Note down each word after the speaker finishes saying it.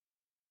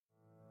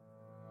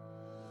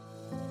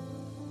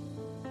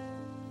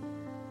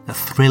a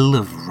thrill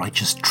of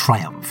righteous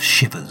triumph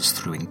shivers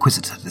through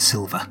Inquisitor de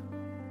Silva.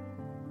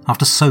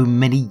 After so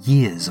many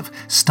years of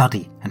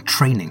study and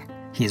training,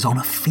 he is on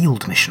a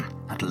field mission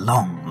at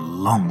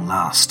long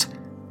last.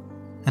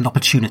 An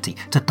opportunity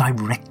to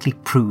directly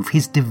prove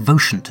his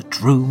devotion to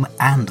Droom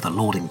and the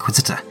Lord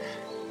Inquisitor.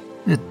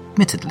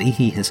 Admittedly,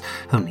 he has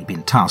only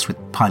been tasked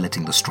with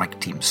piloting the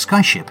strike team's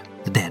skyship,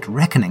 the Dead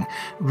Reckoning,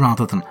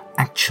 rather than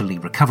actually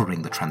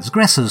recovering the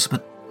transgressors,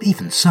 but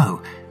even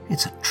so,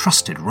 it's a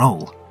trusted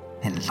role.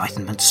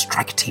 Enlightenment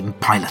strike team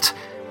pilot.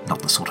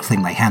 Not the sort of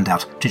thing they hand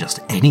out to just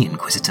any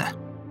Inquisitor.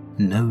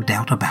 No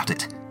doubt about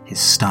it, his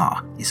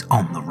star is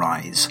on the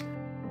rise.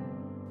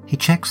 He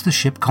checks the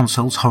ship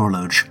console's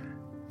horologe.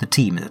 The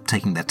team are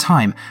taking their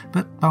time,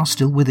 but are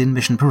still within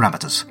mission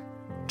parameters.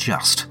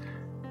 Just.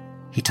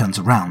 He turns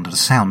around at a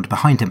sound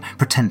behind him,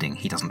 pretending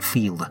he doesn't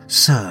feel the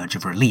surge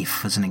of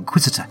relief as an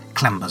Inquisitor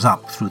clambers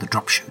up through the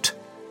drop chute.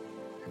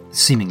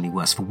 Seemingly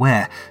worse for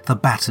wear, the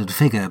battered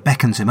figure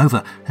beckons him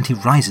over, and he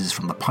rises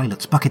from the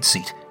pilot's bucket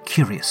seat,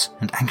 curious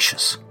and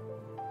anxious.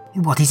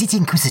 "What is it,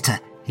 Inquisitor?"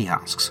 he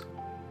asks.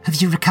 "Have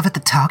you recovered the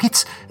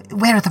targets?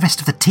 Where are the rest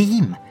of the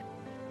team?"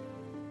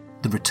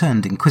 The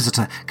returned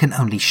Inquisitor can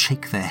only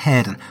shake their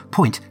head and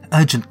point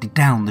urgently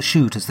down the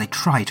chute as they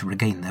try to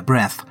regain their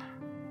breath.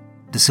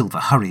 De Silva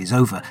hurries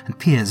over and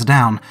peers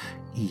down.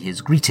 He is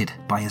greeted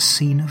by a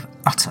scene of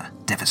utter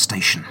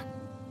devastation.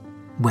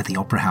 Where the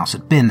Opera House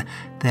had been,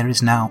 there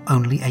is now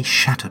only a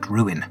shattered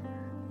ruin.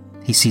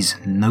 He sees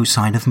no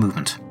sign of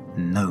movement,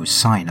 no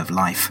sign of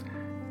life.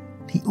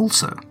 He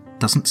also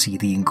doesn't see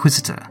the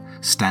Inquisitor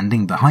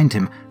standing behind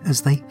him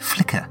as they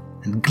flicker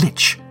and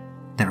glitch,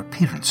 their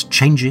appearance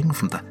changing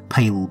from the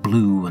pale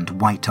blue and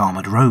white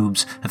armoured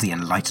robes of the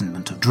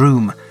Enlightenment of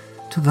Droom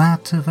to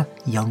that of a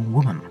young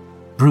woman,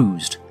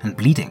 bruised and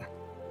bleeding,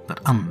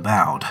 but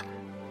unbowed.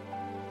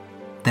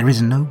 There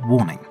is no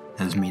warning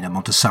as Mina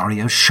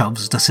Montesario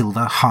shoves De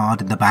Silva hard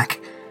in the back,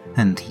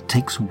 and he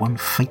takes one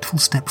fateful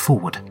step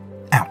forward,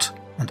 out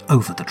and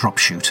over the drop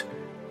chute.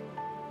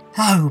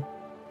 "Oh,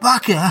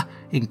 bugger!"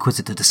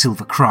 Inquisitor De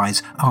Silva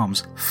cries,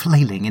 arms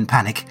flailing in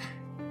panic.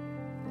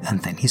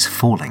 And then he's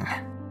falling.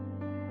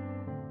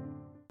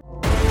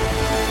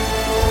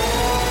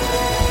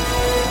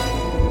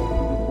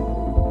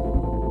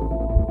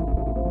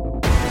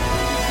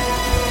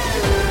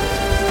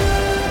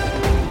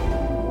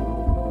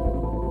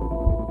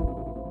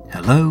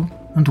 Hello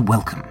and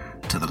welcome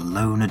to The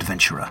Lone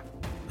Adventurer,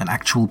 an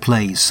actual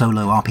play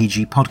solo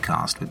RPG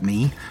podcast with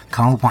me,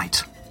 Carl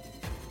White.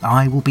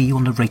 I will be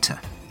your narrator,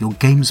 your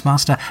games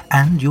master,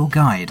 and your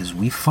guide as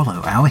we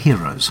follow our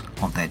heroes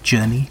on their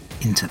journey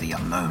into the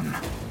unknown.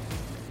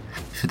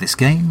 For this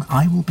game,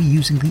 I will be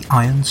using the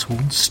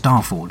Ironsworn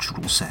Starforge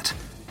rule set,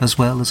 as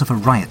well as a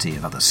variety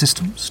of other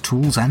systems,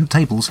 tools, and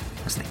tables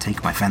as they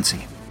take my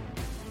fancy.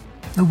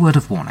 A word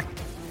of warning.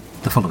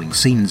 The following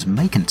scenes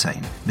may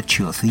contain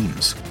mature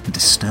themes and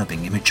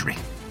disturbing imagery.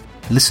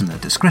 Listener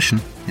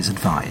discretion is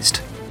advised.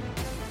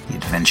 The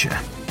adventure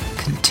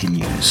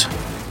continues.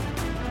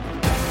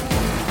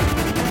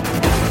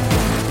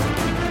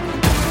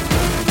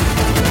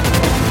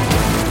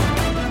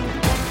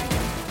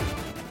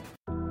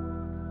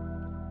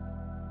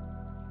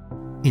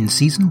 In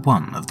Season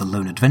 1 of The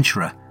Lone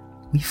Adventurer,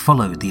 we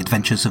followed the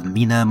adventures of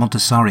Mina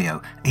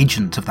Montesario,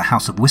 agent of the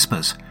House of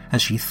Whispers,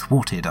 as she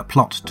thwarted a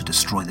plot to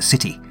destroy the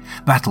city,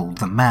 battled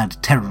the mad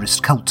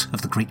terrorist cult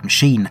of the Great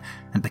Machine,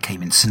 and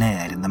became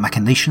ensnared in the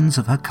machinations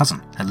of her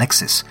cousin,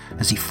 Alexis,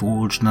 as he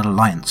forged an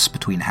alliance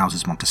between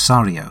Houses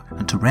Montesario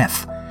and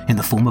Tereth, in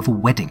the form of a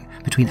wedding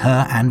between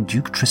her and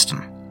Duke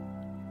Tristan.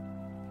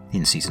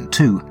 In Season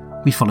 2,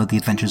 we followed the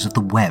adventures of the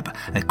Web,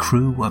 a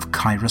crew of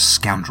Kyrus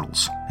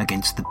scoundrels,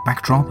 against the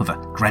backdrop of a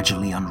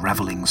gradually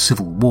unravelling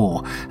civil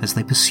war as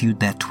they pursued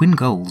their twin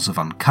goals of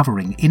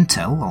uncovering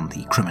intel on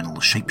the criminal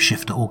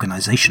shapeshifter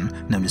organisation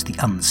known as the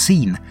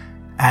Unseen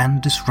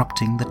and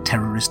disrupting the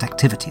terrorist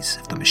activities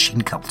of the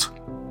Machine Cult.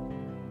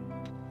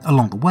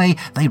 Along the way,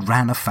 they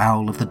ran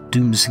afoul of the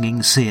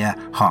doom-singing seer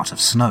Heart of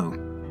Snow.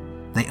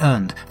 They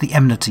earned the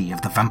enmity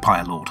of the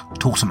Vampire Lord,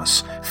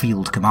 Tortimus,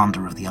 field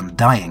commander of the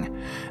Undying,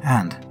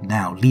 and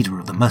now leader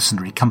of the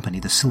mercenary company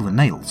the Silver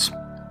Nails.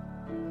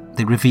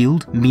 They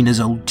revealed Mina's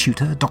old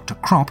tutor, Dr.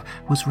 Kropp,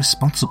 was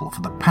responsible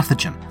for the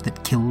pathogen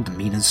that killed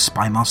Mina's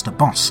spymaster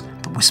boss,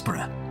 the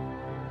Whisperer.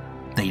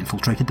 They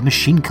infiltrated the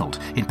Machine Cult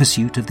in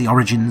pursuit of the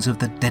origins of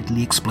the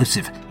deadly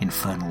explosive,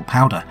 Infernal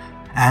Powder,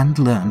 and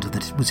learned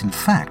that it was in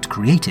fact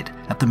created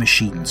at the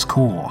machine's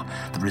core,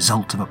 the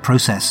result of a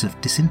process of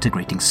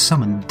disintegrating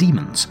summoned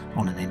demons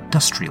on an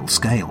industrial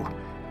scale.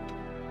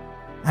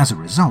 As a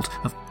result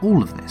of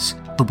all of this,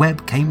 the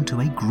Web came to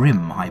a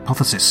grim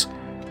hypothesis.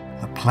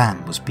 A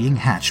plan was being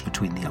hatched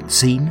between the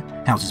Unseen,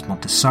 Houses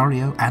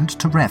Montesario and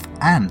Tereth,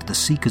 and the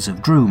Seekers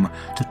of Droom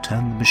to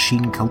turn the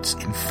Machine Cult's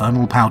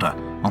infernal powder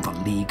on the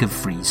League of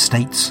Free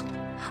States,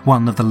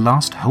 one of the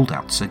last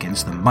holdouts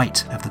against the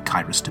might of the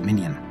Kyrus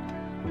Dominion.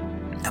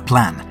 A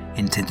plan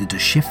intended to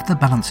shift the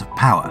balance of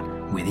power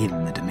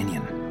within the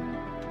Dominion.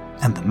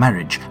 And the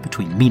marriage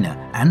between Mina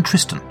and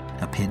Tristan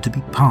appeared to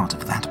be part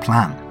of that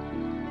plan.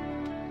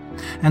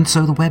 And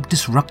so the web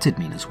disrupted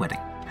Mina's wedding,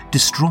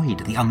 destroyed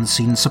the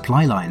unseen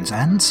supply lines,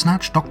 and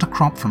snatched Dr.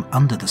 Kropp from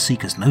under the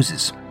Seekers'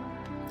 noses.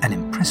 An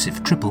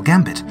impressive triple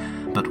gambit,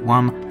 but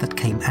one that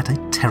came at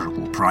a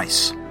terrible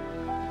price.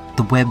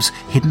 The web's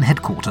hidden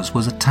headquarters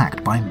was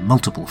attacked by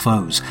multiple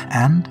foes,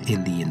 and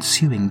in the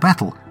ensuing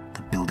battle,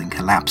 the building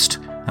collapsed,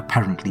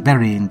 apparently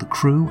burying the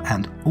crew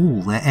and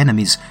all their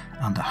enemies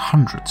under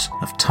hundreds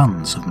of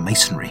tons of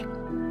masonry.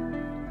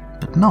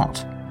 But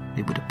not,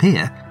 it would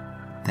appear,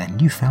 their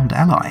newfound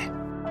ally.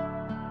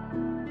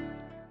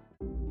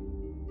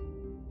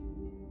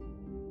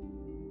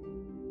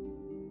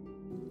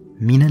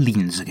 Mina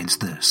leans against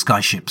the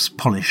skyship's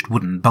polished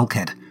wooden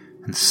bulkhead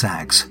and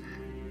sags.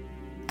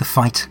 The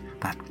fight,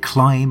 that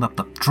climb up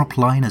the drop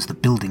line as the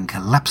building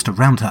collapsed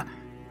around her,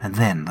 and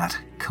then that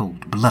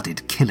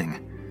cold-blooded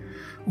killing.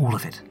 All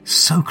of it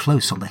so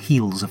close on the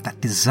heels of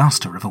that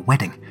disaster of a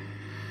wedding.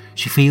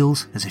 She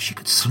feels as if she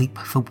could sleep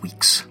for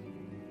weeks.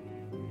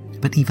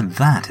 But even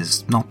that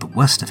is not the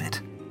worst of it.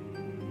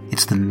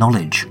 It's the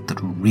knowledge that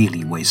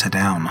really weighs her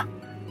down.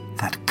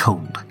 That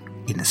cold,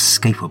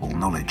 inescapable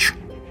knowledge.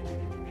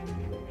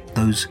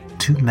 Those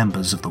two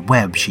members of the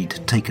web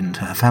she'd taken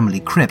to her family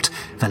crypt,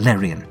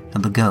 Valerian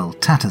and the girl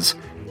Tatters,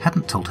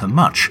 hadn't told her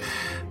much,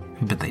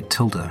 but they'd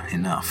told her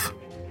enough.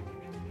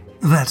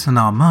 That an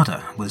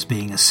armada was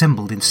being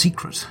assembled in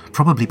secret,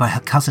 probably by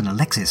her cousin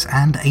Alexis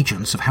and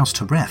agents of House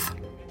Tereth.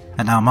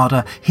 An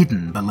armada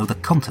hidden below the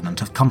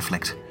continent of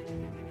conflict.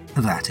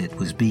 That it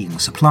was being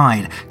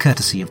supplied,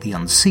 courtesy of the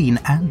unseen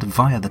and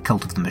via the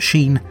cult of the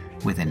machine,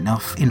 with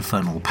enough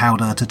infernal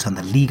powder to turn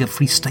the League of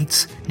Free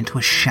States into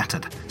a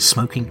shattered,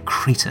 smoking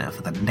crater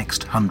for the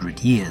next 100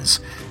 years.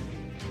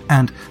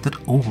 And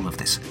that all of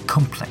this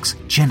complex,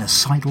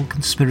 genocidal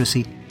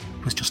conspiracy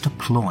was just a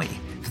ploy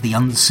for the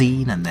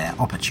unseen and their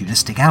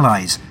opportunistic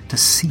allies to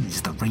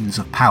seize the reins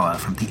of power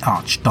from the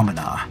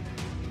Arch-Dominar.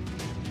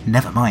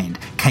 Never mind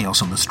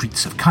chaos on the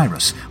streets of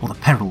Kairos, or the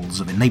perils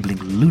of enabling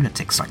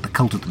lunatics like the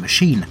Cult of the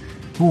Machine,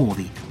 or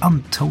the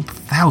untold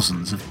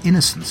thousands of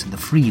innocents in the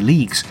Free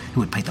Leagues who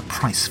would pay the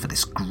price for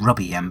this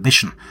grubby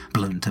ambition,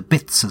 blown to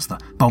bits as the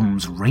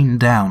bombs rained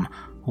down,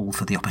 all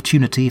for the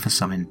opportunity for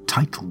some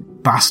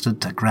entitled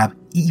bastard to grab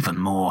even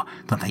more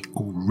than they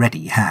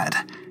already had.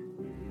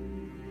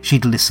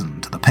 She'd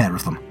listened to the pair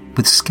of them,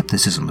 with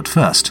scepticism at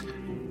first,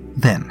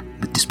 then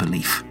with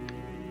disbelief,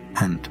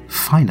 and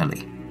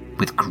finally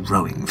with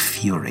growing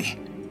fury.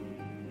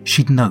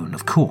 She'd known,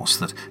 of course,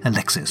 that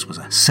Alexis was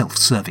a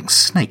self-serving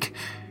snake.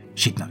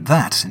 She'd known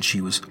that since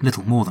she was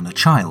little more than a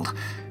child.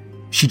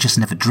 She just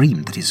never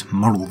dreamed that his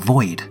moral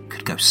void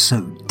could go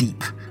so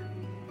deep.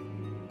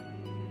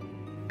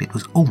 It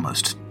was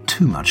almost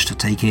too much to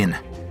take in.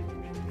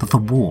 That the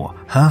war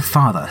her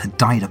father had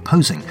died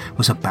opposing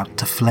was about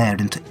to flare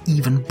into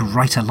even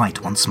brighter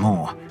light once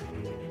more.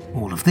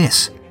 All of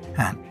this,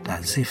 and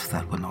as if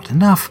that were not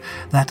enough,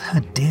 that her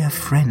dear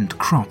friend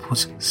Kropp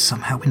was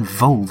somehow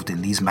involved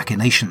in these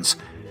machinations,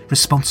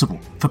 responsible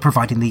for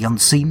providing the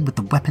unseen with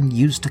the weapon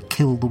used to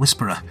kill the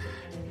Whisperer.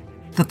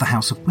 That the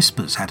House of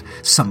Whispers had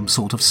some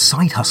sort of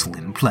side hustle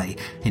in play,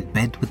 in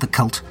bed with the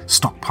cult,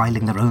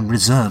 stockpiling their own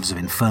reserves of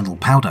infernal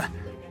powder.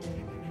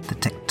 The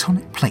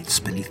tectonic plates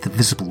beneath the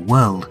visible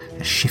world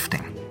are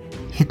shifting,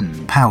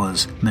 hidden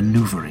powers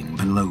maneuvering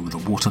below the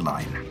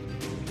waterline.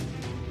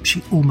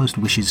 She almost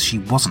wishes she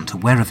wasn't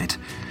aware of it,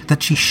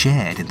 that she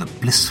shared in the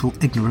blissful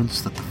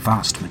ignorance that the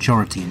vast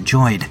majority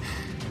enjoyed.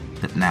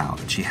 But now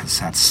that she has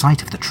had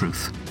sight of the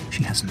truth,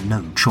 she has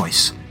no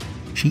choice.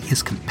 She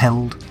is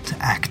compelled to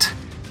act.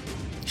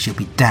 She'll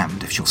be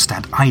damned if she'll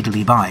stand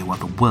idly by while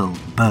the world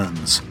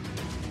burns.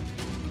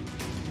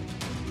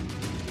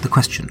 The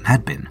question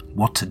had been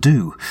what to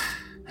do,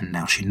 and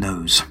now she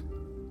knows.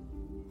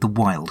 The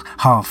wild,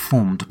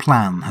 half-formed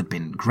plan had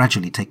been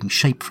gradually taking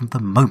shape from the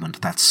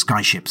moment that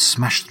skyship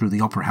smashed through the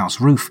Opera House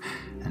roof,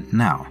 and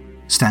now,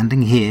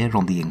 standing here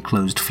on the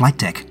enclosed flight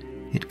deck,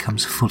 it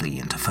comes fully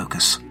into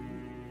focus.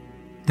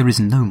 There is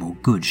no more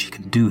good she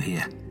can do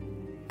here.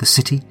 The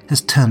city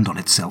has turned on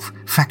itself,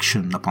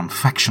 faction upon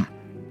faction.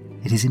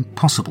 It is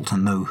impossible to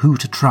know who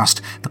to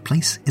trust. The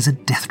place is a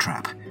death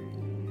trap.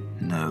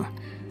 No,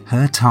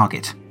 her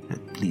target,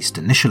 at least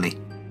initially,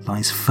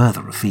 lies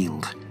further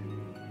afield.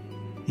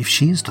 If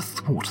she is to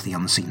thwart the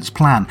Unseen's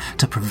plan,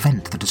 to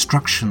prevent the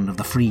destruction of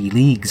the Free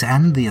Leagues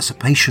and the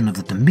usurpation of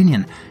the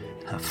Dominion,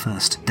 her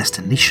first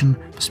destination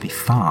must be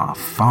far,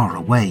 far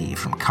away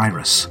from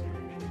Kairos.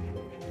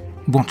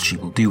 What she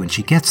will do when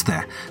she gets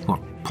there,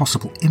 what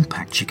possible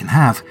impact she can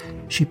have,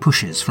 she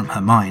pushes from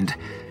her mind,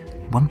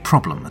 one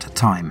problem at a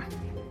time.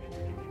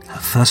 Her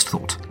first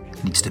thought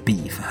needs to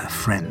be for her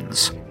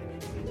friends.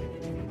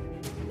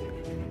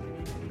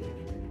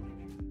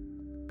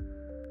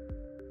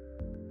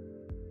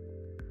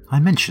 I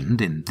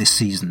mentioned in this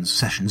season's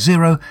Session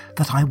 0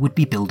 that I would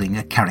be building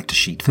a character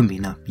sheet for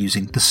Mina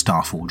using the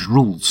Starforge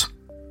rules.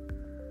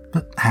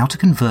 But how to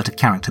convert a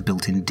character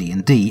built in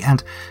D&D,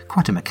 and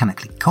quite a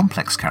mechanically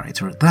complex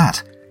character at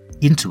that,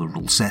 into a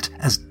rule set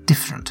as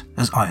different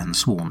as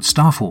Ironsworn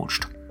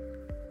Starforged?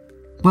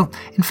 Well,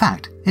 in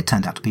fact, it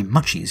turned out to be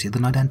much easier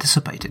than I'd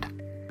anticipated.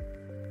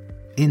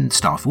 In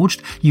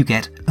Starforged, you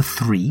get a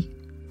 3,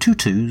 2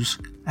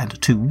 2s,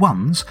 and 2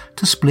 1s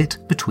to split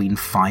between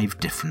 5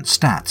 different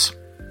stats.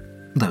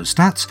 Those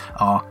stats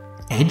are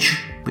Edge,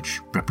 which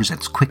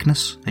represents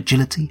quickness,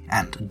 agility,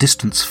 and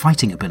distance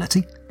fighting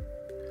ability;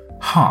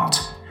 Heart,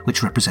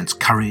 which represents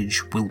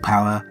courage,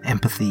 willpower,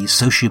 empathy,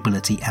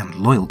 sociability, and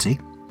loyalty;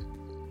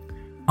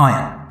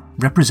 Iron,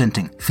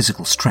 representing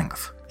physical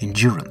strength,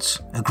 endurance,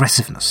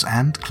 aggressiveness,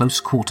 and close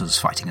quarters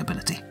fighting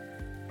ability;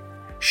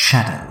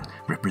 Shadow,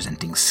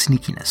 representing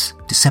sneakiness,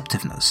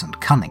 deceptiveness, and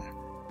cunning;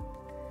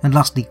 and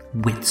lastly,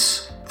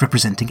 Wits,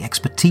 representing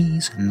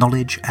expertise,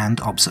 knowledge, and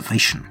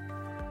observation.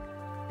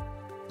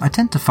 I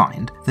tend to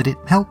find that it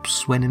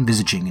helps when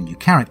envisaging a new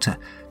character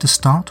to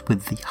start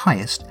with the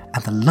highest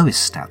and the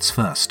lowest stats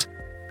first.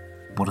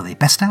 What are they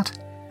best at,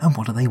 and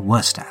what are they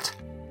worst at?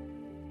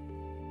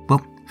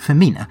 Well, for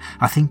Mina,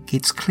 I think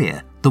it's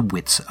clear the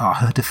wits are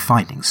her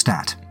defining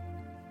stat.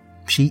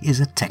 She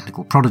is a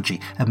technical prodigy,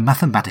 a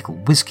mathematical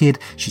whiz-kid,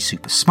 she's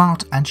super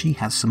smart, and she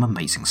has some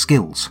amazing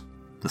skills.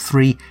 The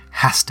 3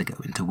 has to go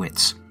into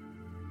wits.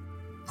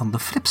 On the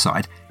flip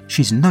side,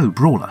 she's no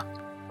brawler.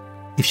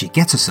 If she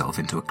gets herself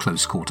into a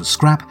close-quarters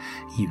scrap,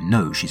 you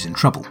know she's in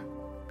trouble.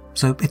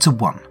 So it's a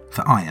 1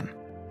 for Iron.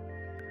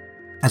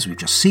 As we've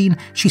just seen,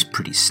 she's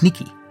pretty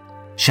sneaky.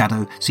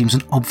 Shadow seems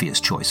an obvious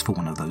choice for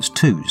one of those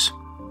 2s.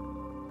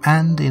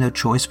 And in a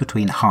choice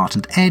between Heart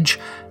and Edge,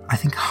 I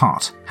think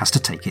Heart has to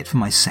take it for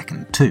my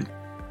second 2.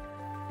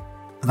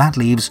 That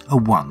leaves a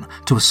 1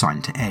 to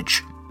assign to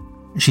Edge.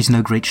 She's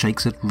no great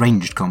shakes at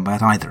ranged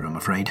combat either, I'm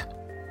afraid.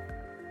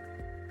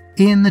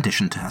 In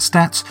addition to her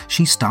stats,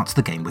 she starts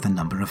the game with a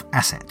number of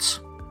assets.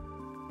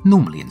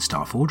 Normally in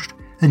Starforged,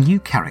 a new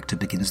character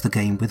begins the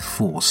game with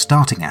 4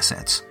 starting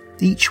assets,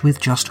 each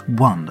with just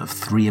 1 of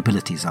 3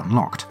 abilities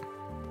unlocked.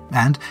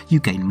 And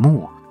you gain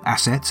more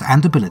assets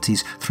and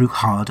abilities through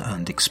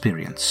hard-earned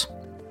experience.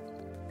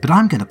 But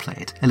I'm going to play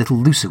it a little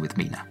looser with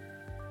Mina.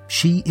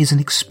 She is an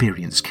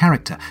experienced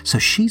character, so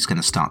she's going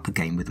to start the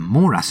game with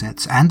more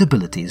assets and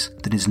abilities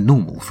than is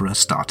normal for a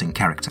starting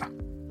character.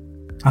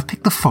 I've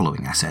picked the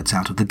following assets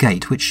out of the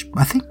gate, which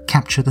I think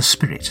capture the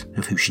spirit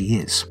of who she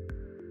is.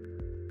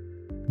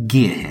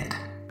 Gearhead.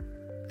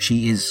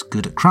 She is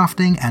good at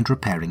crafting and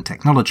repairing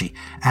technology,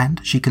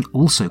 and she can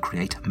also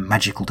create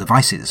magical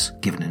devices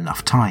given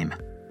enough time.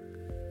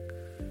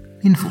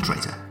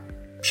 Infiltrator.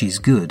 She's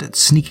good at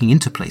sneaking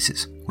into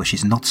places where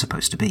she's not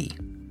supposed to be.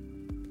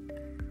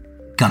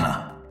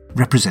 Gunner,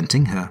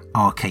 representing her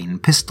arcane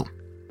pistol.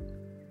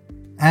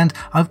 And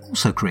I've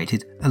also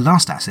created a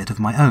last asset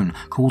of my own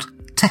called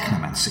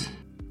Technomancy,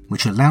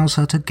 which allows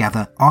her to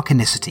gather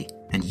arcanicity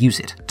and use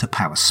it to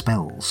power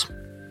spells.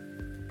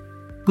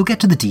 We'll get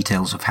to the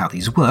details of how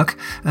these work,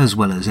 as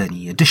well as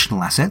any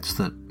additional assets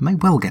that may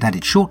well get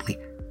added shortly,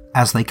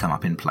 as they come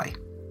up in play.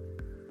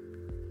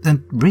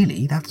 And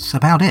really, that's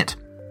about it.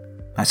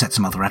 I set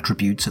some other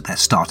attributes at their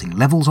starting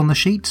levels on the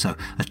sheet, so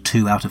a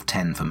 2 out of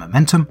 10 for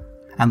momentum,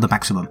 and the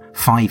maximum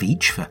 5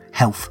 each for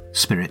health,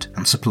 spirit,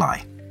 and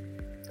supply.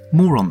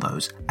 More on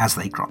those as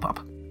they crop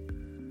up.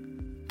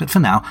 But for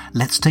now,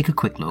 let's take a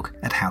quick look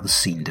at how the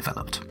scene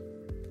developed.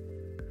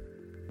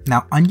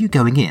 Now, I knew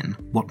going in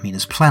what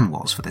Mina's plan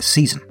was for this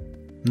season,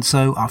 and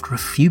so after a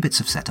few bits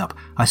of setup,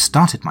 I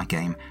started my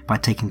game by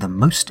taking the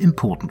most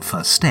important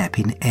first step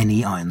in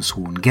any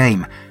Ironsworn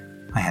game.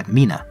 I had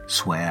Mina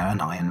swear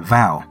an Iron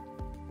vow.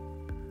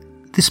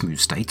 This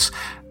move states,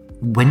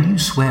 when you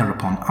swear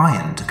upon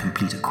Iron to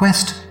complete a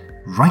quest,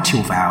 write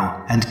your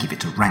vow and give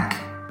it a rank.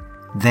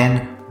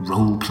 Then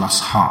roll plus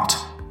heart.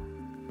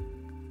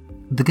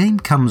 The game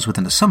comes with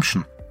an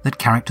assumption that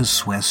characters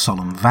swear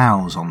solemn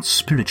vows on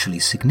spiritually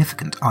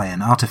significant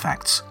Iron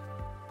artifacts.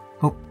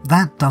 Well,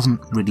 that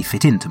doesn't really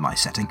fit into my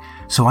setting,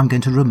 so I'm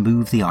going to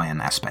remove the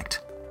Iron aspect.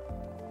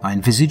 I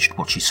envisaged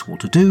what she swore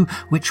to do,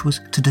 which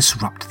was to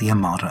disrupt the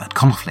Armada at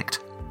conflict,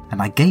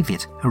 and I gave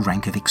it a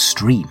rank of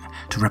Extreme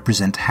to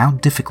represent how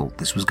difficult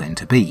this was going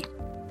to be.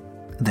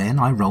 Then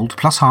I rolled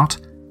plus heart,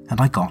 and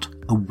I got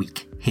a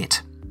weak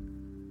hit.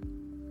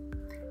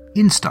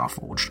 In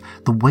Starforged,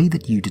 the way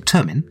that you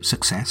determine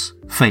success,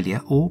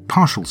 failure, or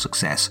partial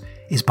success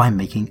is by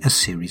making a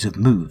series of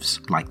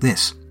moves, like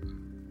this.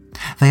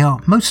 They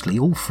are mostly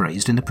all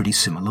phrased in a pretty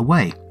similar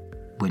way.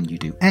 When you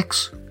do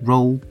X,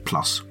 roll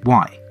plus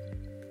Y.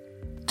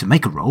 To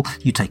make a roll,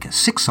 you take a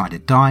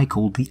 6-sided die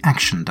called the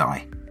action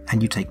die,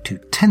 and you take 2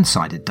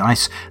 10-sided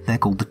dice, they're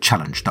called the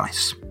challenge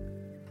dice.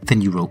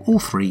 Then you roll all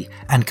 3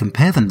 and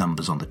compare the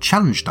numbers on the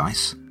challenge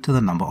dice to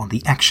the number on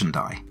the action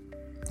die,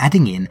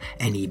 adding in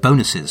any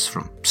bonuses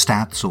from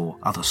stats or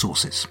other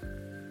sources.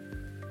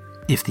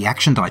 If the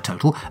action die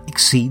total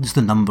exceeds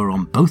the number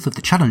on both of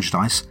the challenge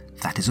dice,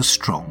 that is a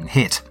strong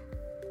hit.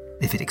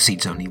 If it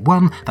exceeds only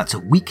 1, that's a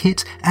weak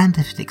hit, and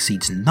if it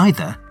exceeds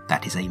neither,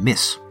 that is a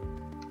miss.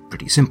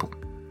 Pretty simple.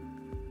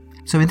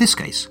 So in this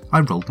case, I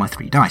rolled my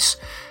 3 dice.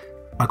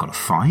 I got a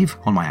 5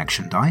 on my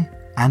action die,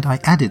 and I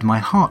added my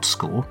heart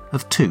score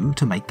of 2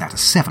 to make that a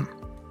 7.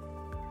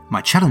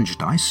 My challenge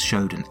dice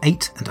showed an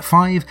 8 and a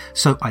 5,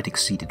 so I'd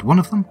exceeded one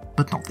of them,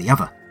 but not the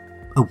other.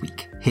 A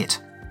weak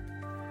hit.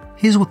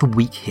 Here's what the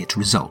weak hit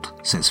result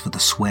says for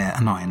the Swear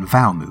an Iron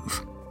Vow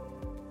move.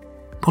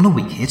 On a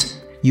weak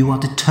hit, you are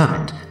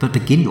determined, but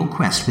begin your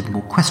quest with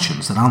more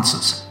questions than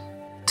answers.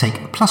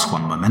 Take a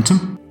 +1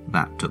 momentum,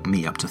 that took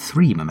me up to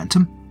 3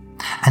 momentum,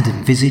 and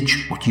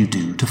envisage what you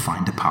do to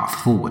find a path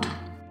forward.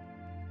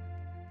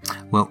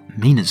 Well,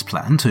 Mina's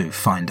plan to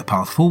find a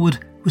path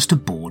forward was to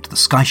board the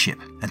skyship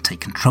and take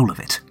control of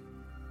it.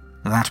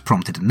 That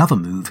prompted another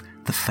move,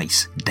 the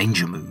Face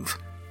Danger move.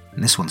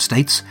 And this one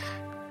states,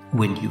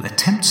 when you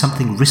attempt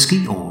something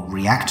risky or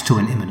react to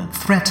an imminent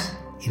threat,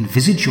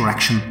 envisage your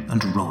action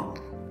and roll.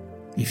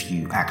 If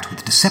you act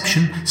with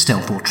deception,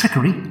 stealth or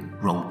trickery,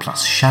 roll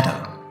plus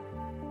shadow.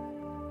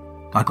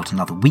 I got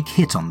another weak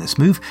hit on this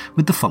move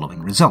with the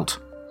following result.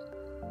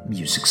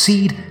 You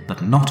succeed,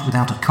 but not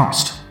without a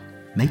cost.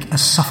 Make a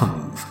suffer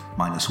move,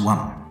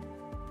 -1.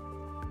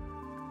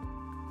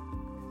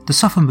 The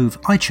suffer move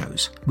I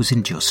chose was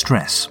Endure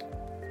Stress,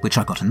 which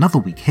I got another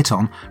weak hit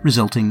on,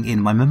 resulting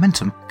in my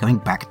momentum going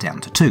back down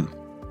to 2.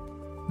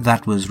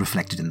 That was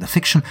reflected in the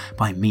fiction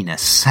by Mina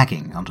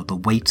sagging under the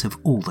weight of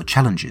all the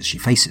challenges she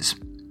faces.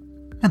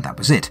 And that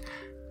was it.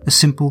 A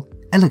simple,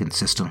 elegant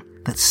system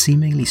that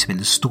seemingly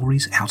spins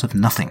stories out of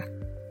nothing.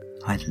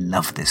 I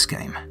love this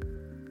game.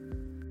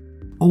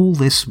 All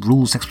this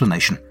rules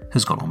explanation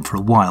has gone on for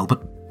a while,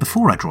 but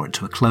before I draw it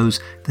to a close,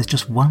 there's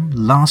just one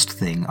last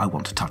thing I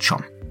want to touch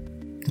on.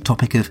 The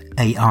topic of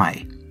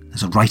AI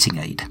as a writing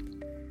aid.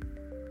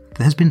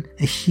 There has been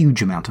a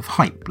huge amount of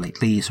hype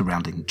lately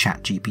surrounding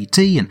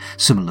ChatGPT and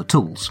similar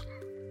tools,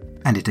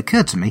 and it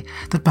occurred to me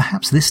that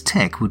perhaps this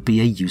tech would be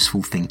a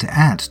useful thing to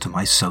add to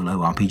my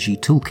solo RPG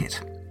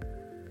toolkit.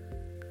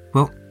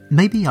 Well,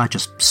 maybe I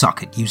just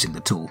suck at using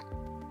the tool,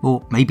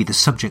 or maybe the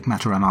subject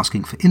matter I'm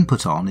asking for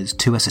input on is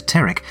too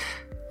esoteric,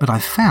 but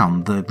I've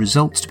found the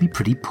results to be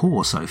pretty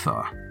poor so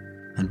far,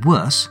 and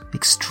worse,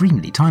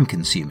 extremely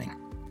time-consuming.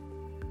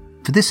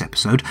 For this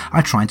episode,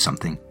 I tried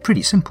something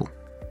pretty simple.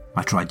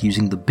 I tried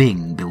using the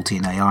Bing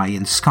built-in AI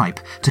in Skype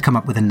to come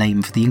up with a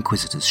name for the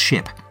Inquisitor's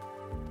ship.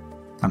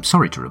 I'm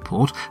sorry to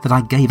report that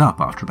I gave up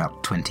after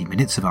about 20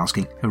 minutes of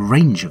asking a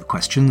range of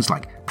questions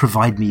like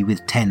provide me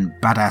with 10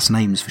 badass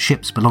names for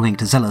ships belonging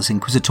to zealous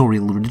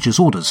inquisitorial religious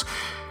orders,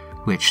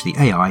 which the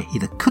AI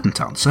either couldn't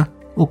answer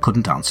or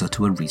couldn't answer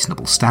to a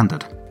reasonable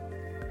standard.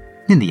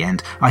 In the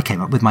end, I came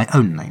up with my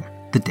own name,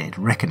 The Dead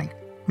Reckoning,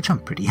 which I'm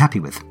pretty happy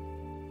with.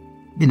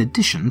 In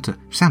addition to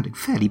sounding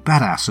fairly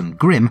badass and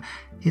grim,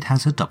 it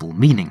has a double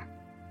meaning.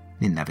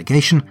 In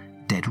navigation,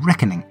 Dead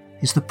Reckoning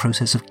is the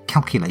process of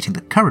calculating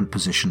the current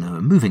position of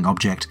a moving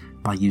object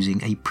by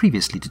using a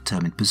previously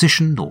determined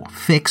position or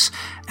fix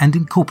and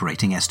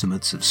incorporating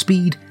estimates of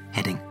speed,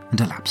 heading,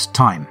 and elapsed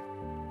time.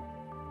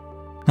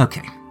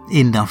 Okay,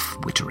 enough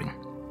wittering.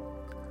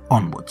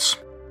 Onwards.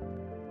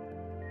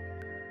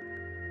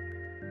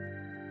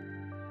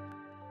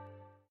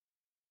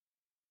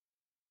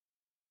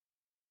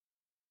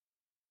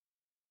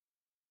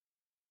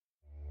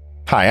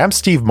 Hi, I'm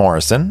Steve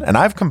Morrison, and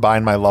I've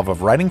combined my love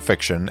of writing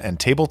fiction and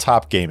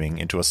tabletop gaming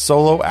into a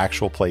solo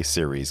actual play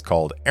series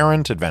called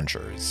Errant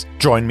Adventures.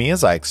 Join me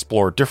as I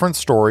explore different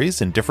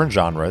stories in different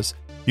genres,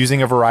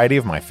 using a variety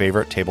of my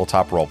favorite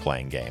tabletop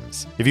role-playing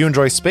games. If you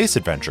enjoy space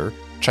adventure,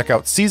 check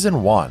out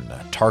Season 1,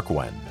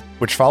 Tarquin,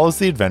 which follows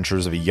the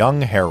adventures of a young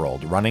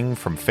herald running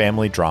from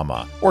family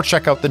drama. Or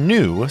check out the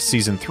new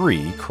Season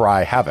 3,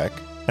 Cry Havoc,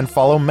 and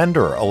follow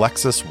Mender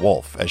Alexis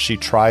Wolf as she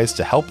tries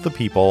to help the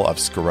people of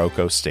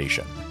Scirocco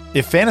Station.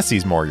 If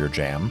fantasy's more your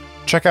jam,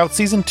 check out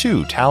Season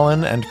 2,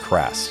 Talon and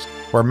Crest,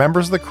 where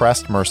members of the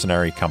Crest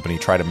Mercenary Company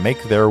try to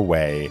make their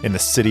way in the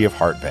city of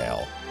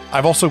Heartvale.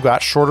 I've also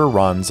got shorter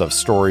runs of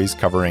stories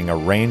covering a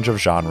range of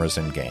genres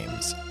and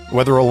games.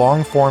 Whether a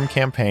long-form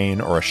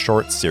campaign or a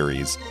short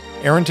series,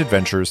 Errant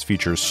Adventures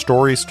features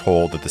stories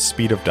told at the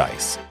speed of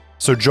dice.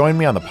 So join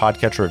me on the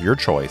podcatcher of your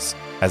choice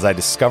as I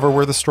discover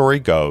where the story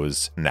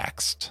goes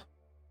next.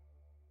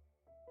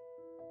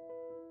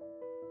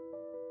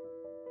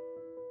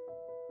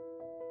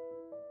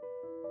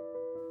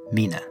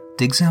 Mina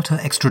digs out her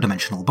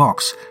extra-dimensional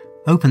box,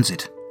 opens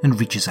it, and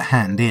reaches a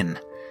hand in.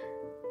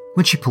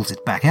 When she pulls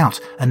it back out,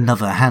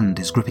 another hand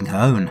is gripping her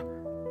own.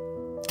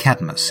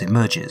 Cadmus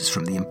emerges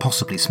from the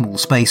impossibly small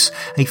space,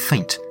 a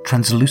faint,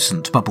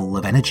 translucent bubble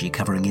of energy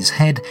covering his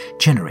head,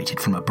 generated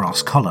from a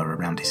brass collar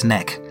around his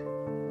neck.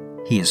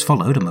 He is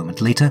followed a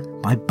moment later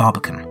by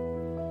Barbican.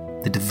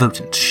 The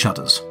devotant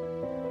shudders.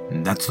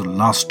 "That's the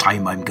last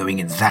time I'm going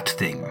in that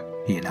thing,"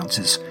 he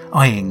announces,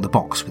 eyeing the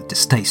box with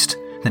distaste,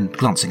 then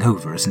glancing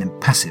over at an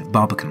impassive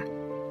Barbican.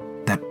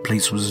 "That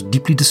place was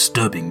deeply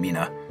disturbing,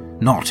 Mina.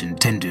 Not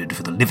intended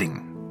for the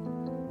living."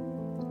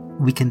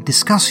 "We can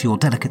discuss your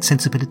delicate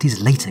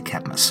sensibilities later,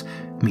 Cadmus,"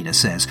 Mina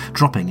says,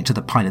 dropping into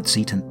the pilot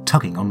seat and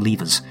tugging on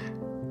levers.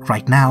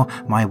 "Right now,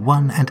 my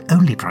one and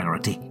only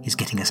priority is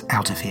getting us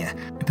out of here,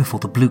 before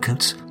the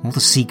Bluecoats, or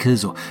the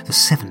Seekers, or the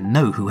Seven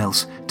know who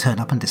else turn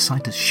up and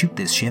decide to shoot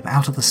this ship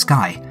out of the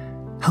sky.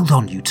 Hold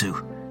on, you two."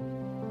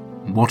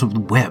 "What of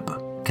the web?"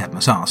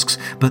 Cadmus asks,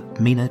 but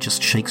Mina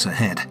just shakes her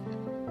head.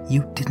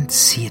 You didn't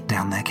see it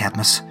down there,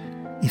 Cadmus.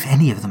 If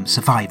any of them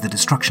survived the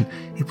destruction,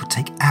 it would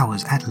take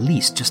hours at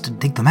least just to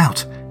dig them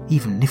out,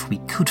 even if we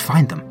could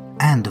find them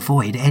and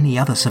avoid any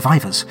other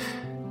survivors.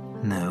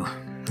 No,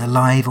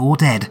 alive or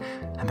dead,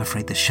 I'm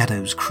afraid the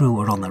Shadow's crew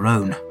are on their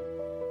own.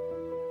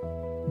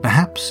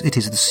 Perhaps it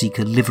is the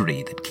Seeker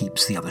livery that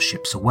keeps the other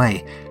ships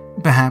away.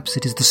 Perhaps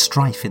it is the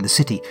strife in the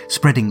city,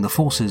 spreading the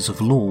forces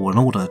of law and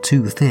order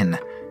too thin.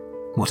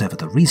 Whatever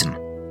the reason,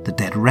 the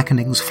Dead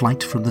Reckoning's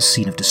flight from the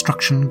scene of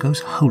destruction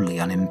goes wholly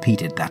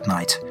unimpeded that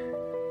night.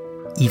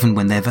 Even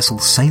when their vessel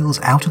sails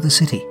out of the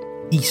city,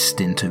 east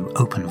into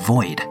open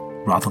void,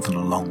 rather than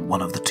along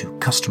one of the two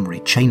customary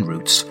chain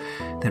routes,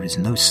 there is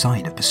no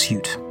sign of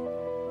pursuit.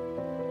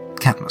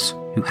 Cadmus,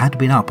 who had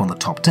been up on the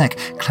top deck,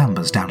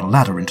 clambers down a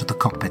ladder into the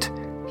cockpit.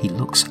 He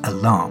looks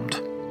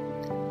alarmed.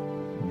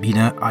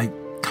 Mina, I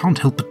can't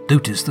help but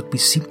notice that we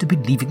seem to be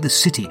leaving the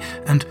city,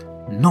 and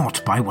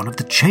not by one of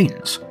the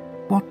chains.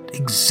 What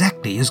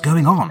exactly is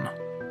going on?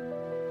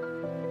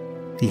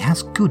 He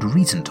has good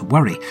reason to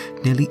worry.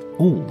 Nearly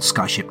all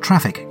skyship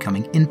traffic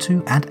coming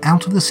into and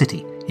out of the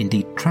city,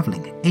 indeed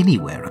travelling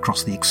anywhere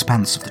across the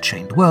expanse of the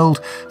chained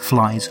world,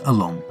 flies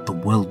along the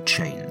world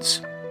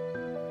chains.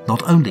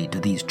 Not only do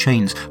these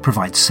chains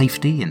provide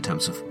safety in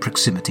terms of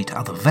proximity to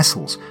other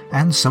vessels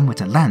and somewhere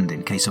to land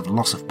in case of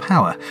loss of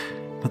power,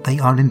 but they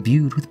are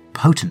imbued with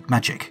potent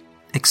magic,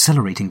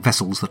 accelerating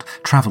vessels that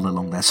travel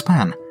along their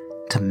span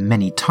to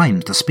many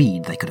times the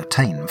speed they could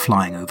attain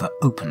flying over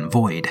open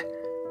void.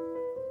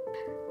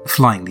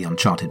 Flying the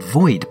uncharted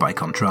void, by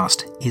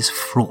contrast, is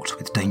fraught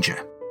with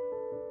danger.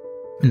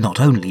 Not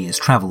only is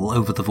travel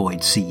over the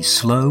void sea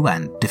slow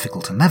and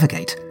difficult to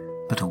navigate,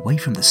 but away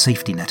from the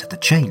safety net of the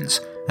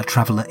chains, a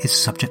traveller is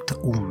subject to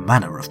all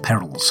manner of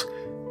perils.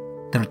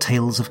 There are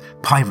tales of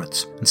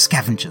pirates and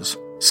scavengers,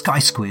 sky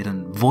squid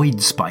and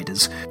void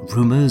spiders,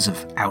 rumours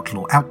of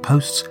outlaw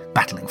outposts,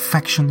 battling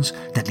factions,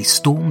 deadly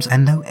storms,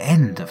 and no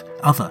end of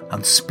other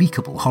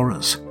unspeakable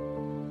horrors.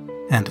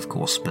 And of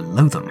course,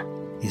 below them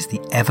is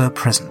the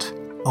ever-present,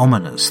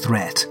 ominous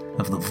threat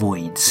of the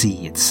void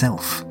sea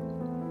itself.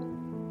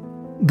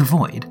 The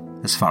void,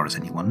 as far as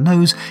anyone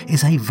knows,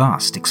 is a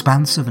vast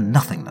expanse of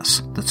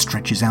nothingness that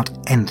stretches out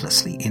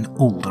endlessly in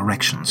all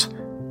directions.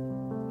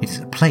 It is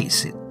a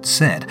place, it's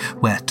said,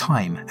 where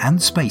time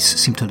and space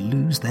seem to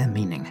lose their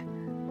meaning.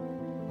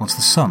 Once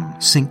the sun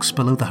sinks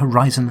below the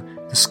horizon,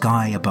 the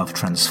sky above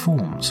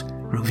transforms,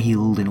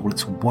 revealed in all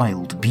its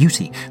wild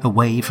beauty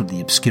away from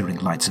the obscuring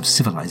lights of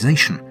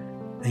civilization,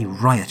 a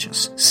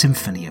riotous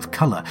symphony of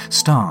colour,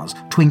 stars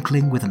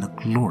twinkling within a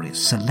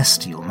glorious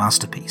celestial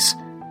masterpiece.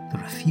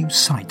 There are few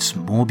sights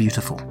more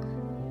beautiful.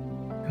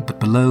 But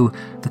below,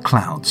 the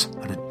clouds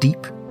are a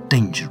deep,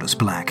 dangerous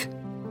black,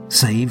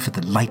 save for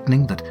the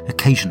lightning that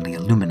occasionally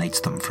illuminates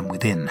them from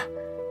within.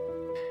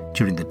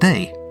 During the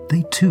day,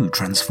 they too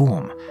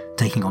transform,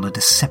 taking on a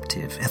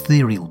deceptive,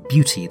 ethereal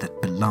beauty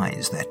that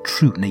belies their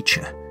true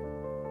nature.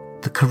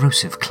 The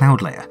corrosive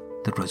cloud layer,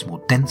 that grows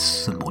more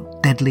dense and more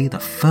deadly the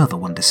further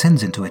one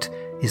descends into it,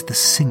 is the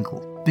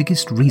single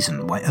biggest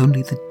reason why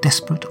only the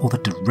desperate or the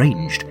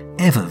deranged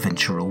ever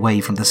venture away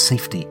from the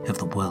safety of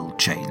the world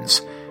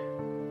chains.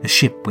 A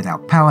ship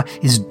without power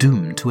is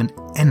doomed to an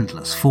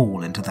endless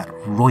fall into that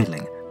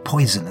roiling,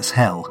 poisonous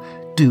hell,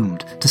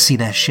 doomed to see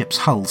their ship's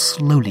hull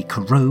slowly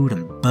corrode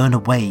and burn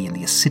away in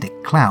the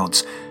acidic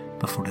clouds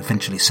before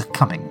eventually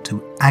succumbing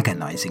to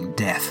agonizing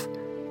death.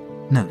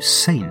 No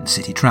sane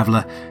city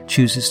traveller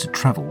chooses to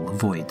travel the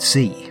void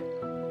sea.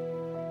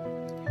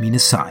 Mina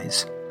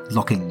sighs,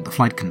 locking the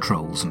flight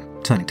controls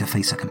and turning to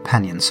face her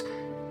companions.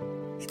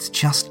 It's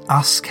just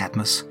us,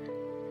 Cadmus.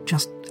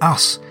 Just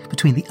us,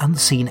 between the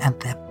unseen and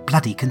their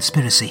bloody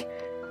conspiracy.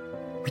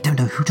 We don't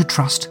know who to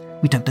trust,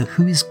 we don't know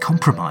who is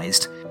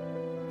compromised.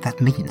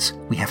 That means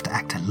we have to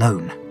act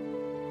alone.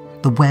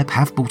 The web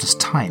have bought us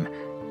time.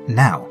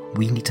 Now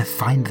we need to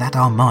find that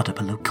armada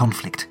below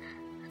conflict.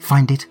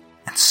 Find it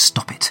and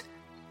stop it.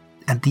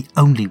 And the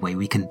only way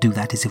we can do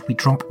that is if we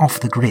drop off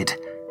the grid.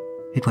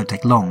 It won't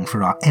take long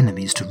for our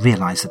enemies to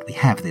realise that we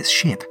have this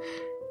ship.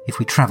 If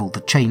we travelled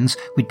the chains,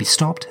 we'd be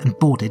stopped and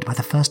boarded by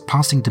the first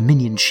passing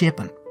Dominion ship,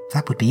 and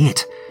that would be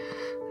it.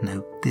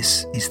 No,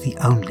 this is the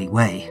only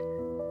way.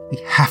 We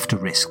have to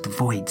risk the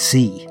void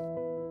sea.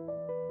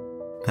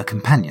 Her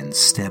companions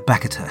stare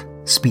back at her,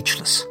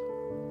 speechless.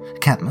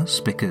 Cadmus,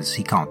 because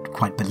he can't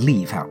quite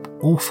believe how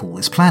awful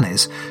this plan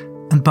is,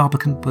 and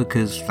Barbican,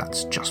 because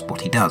that's just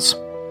what he does.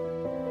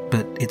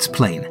 But it's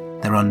plain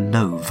there are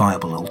no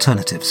viable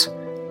alternatives.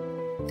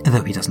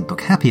 Though he doesn't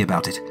look happy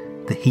about it,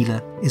 the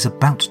healer is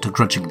about to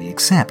grudgingly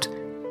accept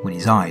when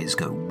his eyes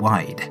go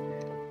wide.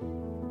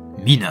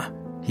 "Mina,"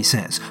 he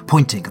says,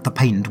 pointing at the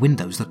paned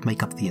windows that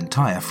make up the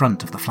entire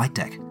front of the flight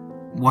deck.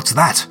 "What's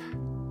that?"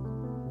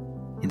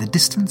 In the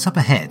distance up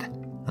ahead,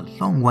 a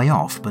long way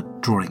off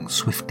but drawing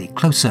swiftly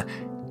closer,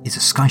 is a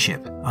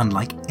skyship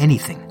unlike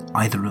anything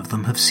either of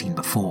them have seen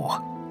before.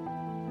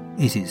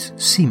 It is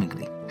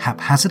seemingly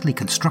haphazardly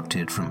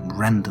constructed from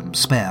random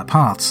spare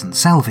parts and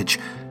salvage,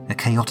 a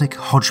chaotic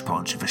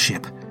hodgepodge of a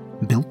ship,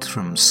 built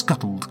from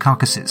scuttled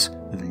carcasses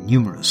of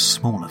numerous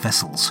smaller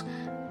vessels.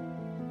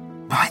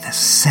 "By the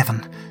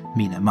seven,"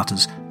 Mina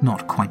mutters,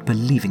 not quite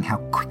believing how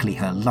quickly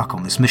her luck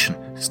on this mission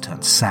has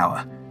turned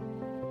sour.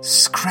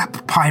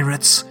 "Scrap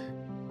pirates!"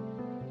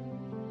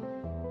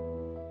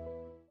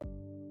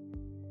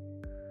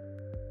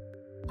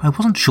 I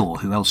wasn't sure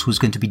who else was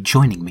going to be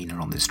joining Mina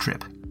on this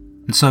trip,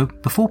 and so,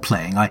 before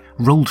playing, I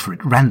rolled for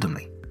it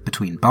randomly,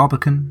 between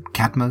Barbican,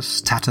 Cadmus,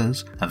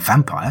 Tatters, a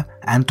vampire,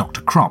 and Dr.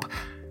 Crop,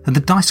 and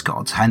the dice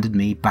gods handed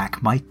me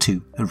back my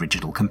 2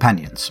 original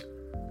companions.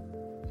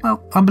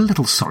 Well, I'm a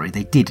little sorry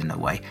they did in a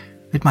way.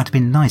 It might have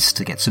been nice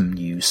to get some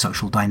new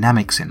social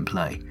dynamics in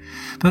play,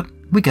 but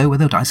we go where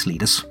the dice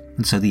lead us,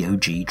 and so the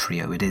OG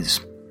trio it is.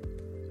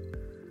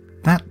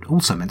 That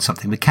also meant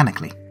something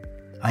mechanically.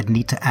 I'd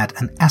need to add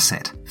an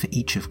asset for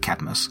each of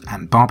Cadmus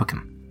and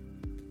Barbican.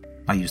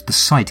 I used the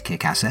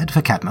Sidekick asset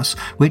for Cadmus,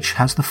 which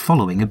has the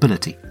following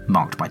ability,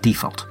 marked by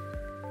default.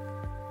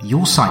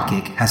 Your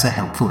Sidekick has a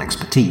helpful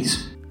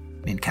expertise.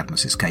 In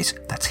Cadmus's case,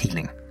 that's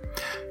healing.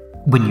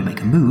 When you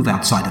make a move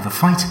outside of a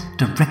fight,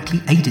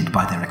 directly aided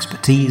by their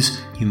expertise,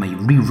 you may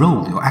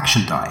re-roll your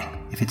action die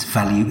if its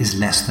value is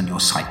less than your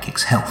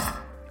Sidekick's health.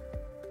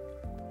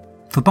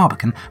 For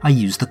Barbican, I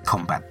used the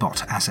Combat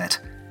Bot asset,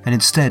 and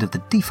instead of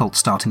the default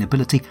starting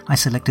ability, I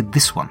selected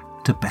this one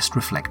to best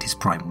reflect his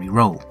primary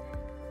role.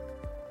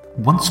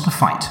 Once per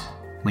fight,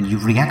 when you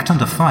react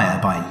under fire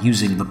by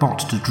using the bot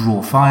to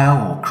draw fire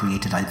or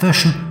create a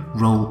diversion,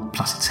 roll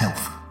plus its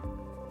health.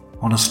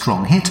 On a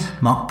strong hit,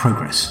 mark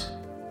progress.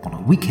 On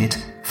a weak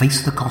hit,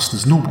 face the cost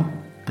as normal,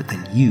 but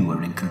then you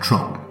are in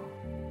control.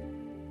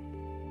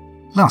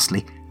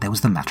 Lastly, there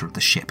was the matter of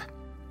the ship.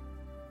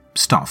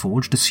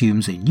 Starforged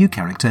assumes a new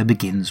character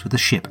begins with a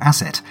ship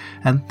asset,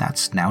 and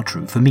that's now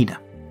true for Mina.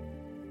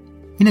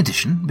 In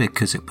addition,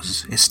 because it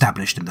was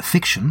established in the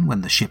fiction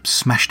when the ship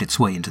smashed its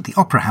way into the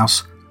Opera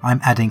House, I'm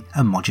adding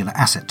a modular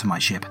asset to my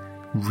ship,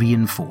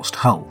 Reinforced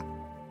Hull.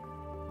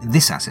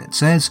 This asset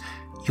says,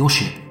 your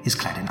ship is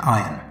clad in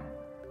iron.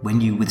 When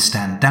you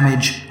withstand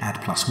damage,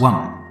 add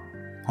 +1.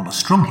 On a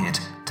strong hit,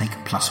 take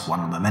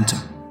 +1 momentum.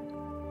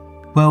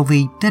 Well,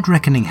 the Dead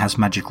Reckoning has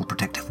magical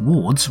protective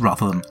wards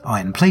rather than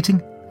iron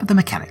plating, but the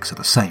mechanics are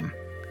the same.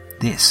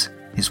 This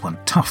is one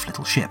tough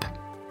little ship.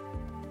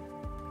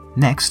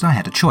 Next, I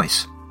had a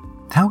choice.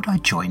 How would I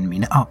join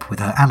Mina up with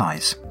her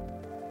allies?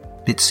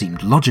 It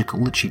seemed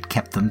logical that she'd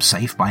kept them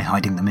safe by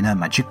hiding them in her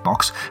magic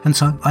box, and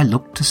so I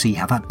looked to see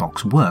how that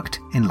box worked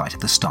in light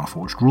of the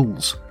Starforged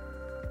rules.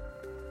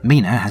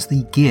 Mina has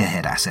the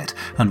Gearhead asset,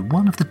 and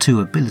one of the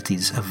 2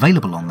 abilities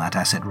available on that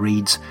asset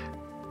reads,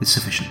 with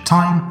sufficient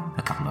time,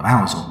 a couple of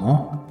hours or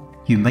more,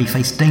 you may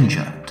face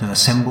danger to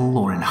assemble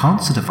or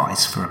enhance a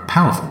device for a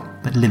powerful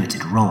but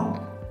limited role.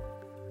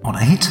 On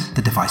a hit,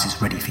 the device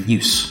is ready for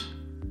use.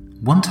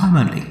 One time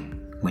only,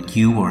 when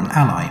you or an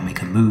ally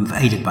make a move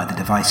aided by the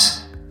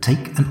device,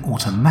 take an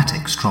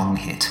automatic strong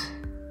hit.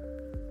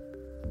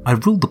 I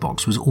ruled the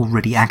box was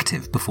already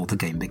active before the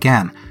game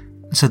began,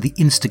 so the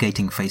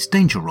instigating face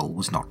danger roll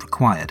was not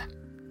required.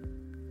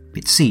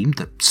 It seemed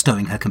that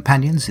stowing her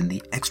companions in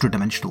the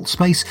extra-dimensional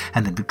space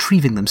and then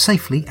retrieving them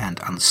safely and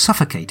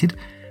unsuffocated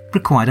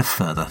required a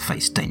further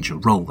face danger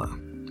roll though,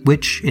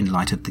 which, in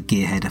light of the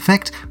Gearhead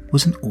effect,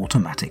 was an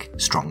automatic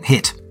strong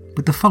hit,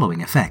 with the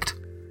following effect.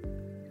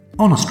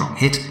 On a strong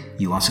hit,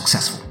 you are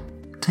successful.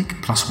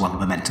 Take +1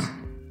 momentum.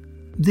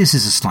 This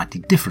is a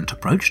slightly different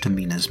approach to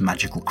Mina's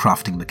magical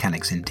crafting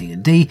mechanics in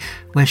D&D,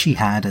 where she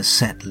had a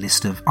set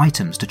list of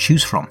items to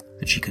choose from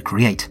that she could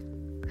create.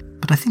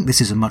 But I think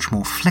this is a much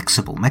more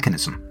flexible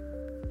mechanism.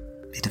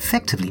 It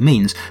effectively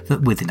means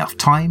that with enough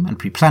time and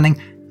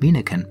pre-planning,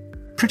 Mina can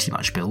pretty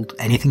much build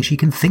anything she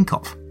can think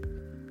of.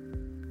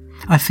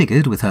 I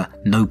figured with her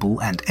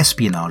noble and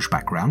espionage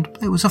background,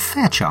 there was a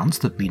fair chance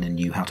that Mina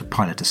knew how to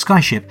pilot a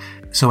skyship,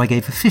 so I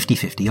gave her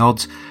 50-50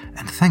 odds,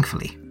 and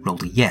thankfully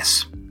rolled a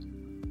yes.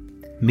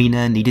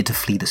 Mina needed to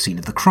flee the scene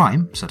of the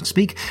crime, so to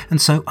speak,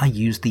 and so I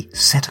used the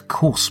set a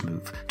course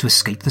move to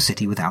escape the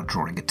city without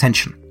drawing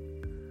attention.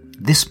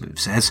 This move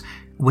says,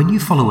 when you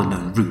follow a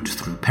known route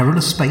through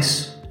perilous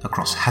space,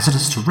 across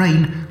hazardous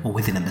terrain, or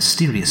within a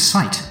mysterious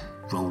site,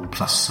 roll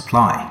plus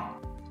supply.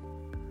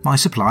 My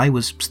supply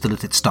was still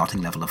at its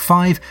starting level of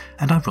 5,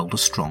 and I rolled a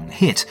strong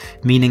hit,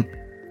 meaning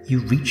you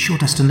reach your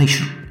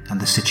destination and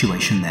the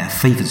situation there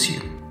favours you.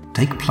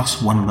 Take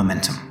 +1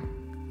 momentum.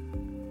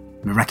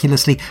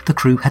 Miraculously, the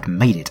crew had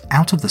made it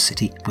out of the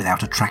city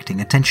without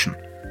attracting attention.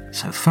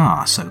 So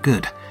far, so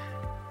good.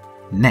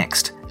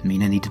 Next,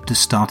 Mina needed to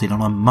start in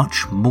on a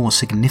much more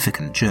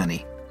significant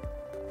journey.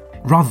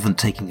 Rather than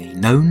taking a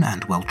known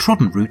and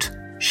well-trodden route,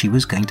 she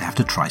was going to have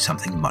to try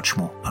something much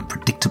more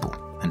unpredictable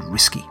and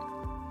risky.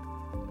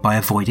 By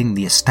avoiding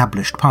the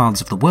established paths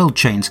of the world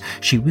chains,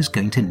 she was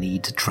going to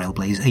need to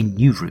trailblaze a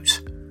new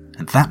route,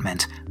 and that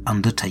meant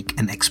undertake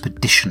an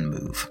expedition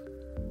move.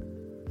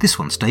 This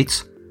one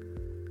states,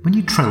 when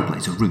you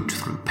trailblaze a route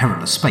through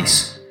perilous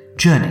space,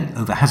 journey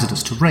over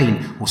hazardous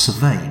terrain, or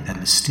survey a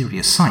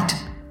mysterious site,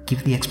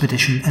 give the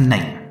expedition a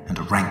name and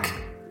a rank.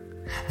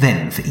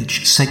 Then, for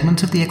each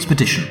segment of the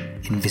expedition,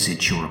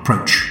 envisage your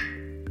approach.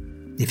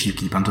 If you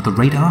keep under the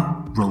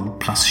radar, roll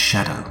plus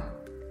shadow.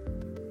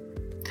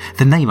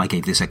 The name I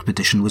gave this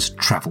expedition was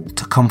Travel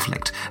to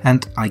Conflict,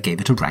 and I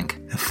gave it a rank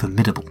of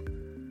Formidable.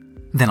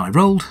 Then I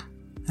rolled,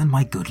 and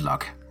my good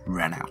luck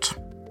ran out.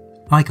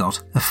 I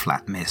got a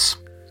flat miss.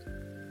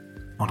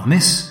 On a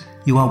miss,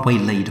 you are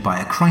waylaid by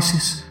a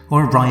crisis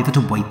or arrive at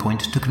a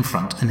waypoint to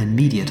confront an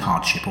immediate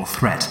hardship or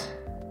threat.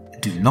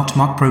 Do not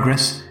mark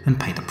progress and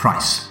pay the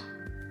price.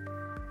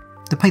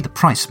 The pay the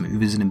price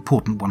move is an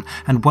important one,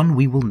 and one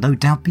we will no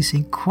doubt be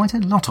seeing quite a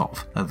lot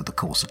of over the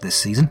course of this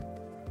season.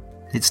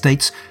 It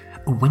states,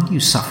 when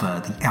you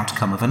suffer the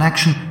outcome of an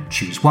action,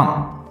 choose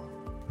one.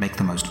 Make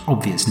the most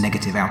obvious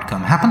negative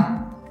outcome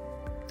happen.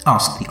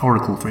 Ask the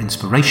Oracle for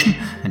inspiration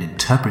and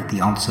interpret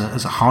the answer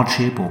as a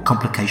hardship or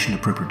complication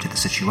appropriate to the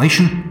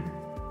situation,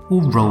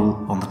 or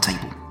roll on the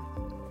table.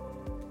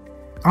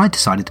 I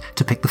decided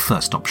to pick the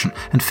first option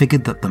and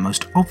figured that the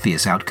most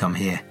obvious outcome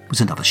here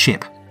was another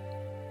ship.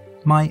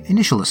 My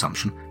initial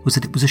assumption was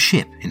that it was a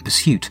ship in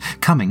pursuit,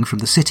 coming from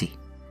the city,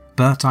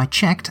 but I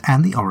checked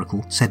and the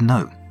Oracle said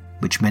no,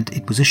 which meant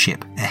it was a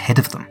ship ahead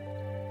of them.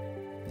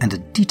 And a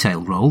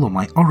detail roll on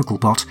my Oracle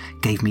bot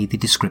gave me the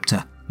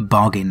descriptor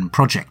Bargain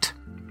Project.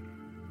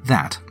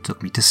 That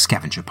took me to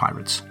scavenger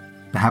pirates,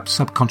 perhaps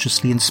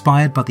subconsciously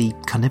inspired by the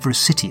carnivorous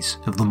cities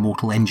of the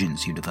Mortal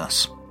Engines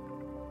universe.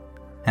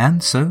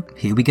 And so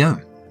here we go,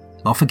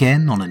 off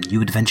again on a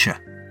new adventure,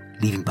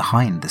 leaving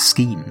behind the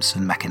schemes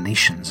and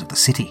machinations of the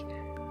city,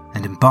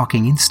 and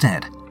embarking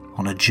instead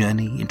on a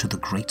journey into the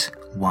great,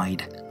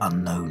 wide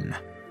unknown.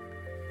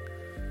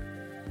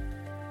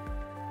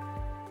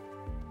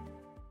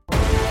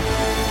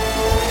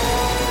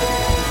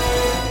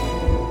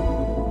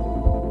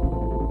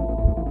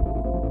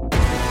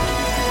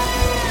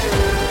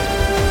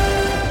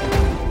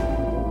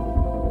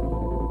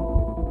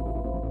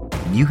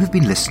 You have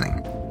been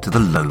listening to The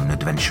Lone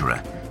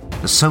Adventurer,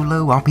 a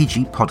solo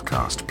RPG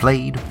podcast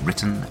played,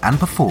 written, and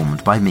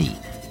performed by me,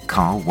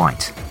 Carl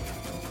White.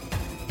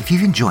 If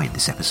you've enjoyed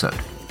this episode,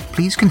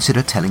 please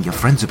consider telling your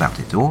friends about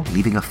it or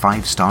leaving a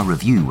 5-star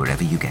review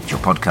wherever you get your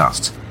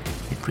podcasts.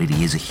 It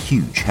really is a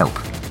huge help.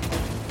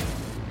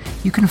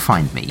 You can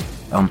find me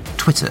on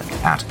Twitter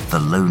at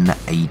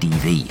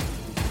TheLoneADV.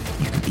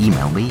 You can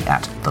email me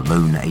at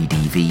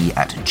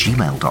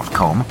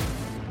theloneadv@gmail.com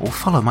or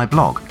follow my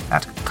blog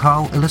at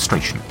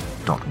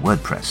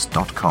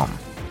carlillustration.wordpress.com.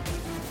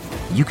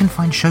 You can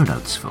find show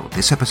notes for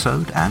this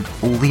episode and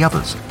all the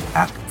others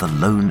at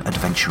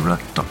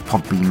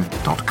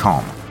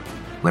theloneadventurer.podbean.com,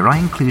 where I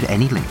include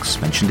any links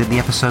mentioned in the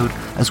episode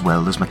as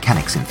well as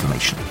mechanics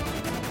information.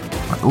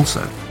 I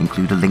also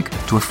include a link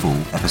to a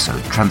full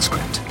episode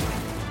transcript.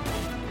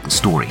 The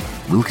story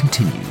will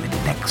continue in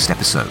the next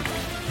episode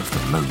of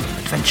The Lone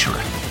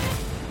Adventurer.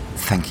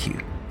 Thank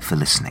you for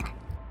listening.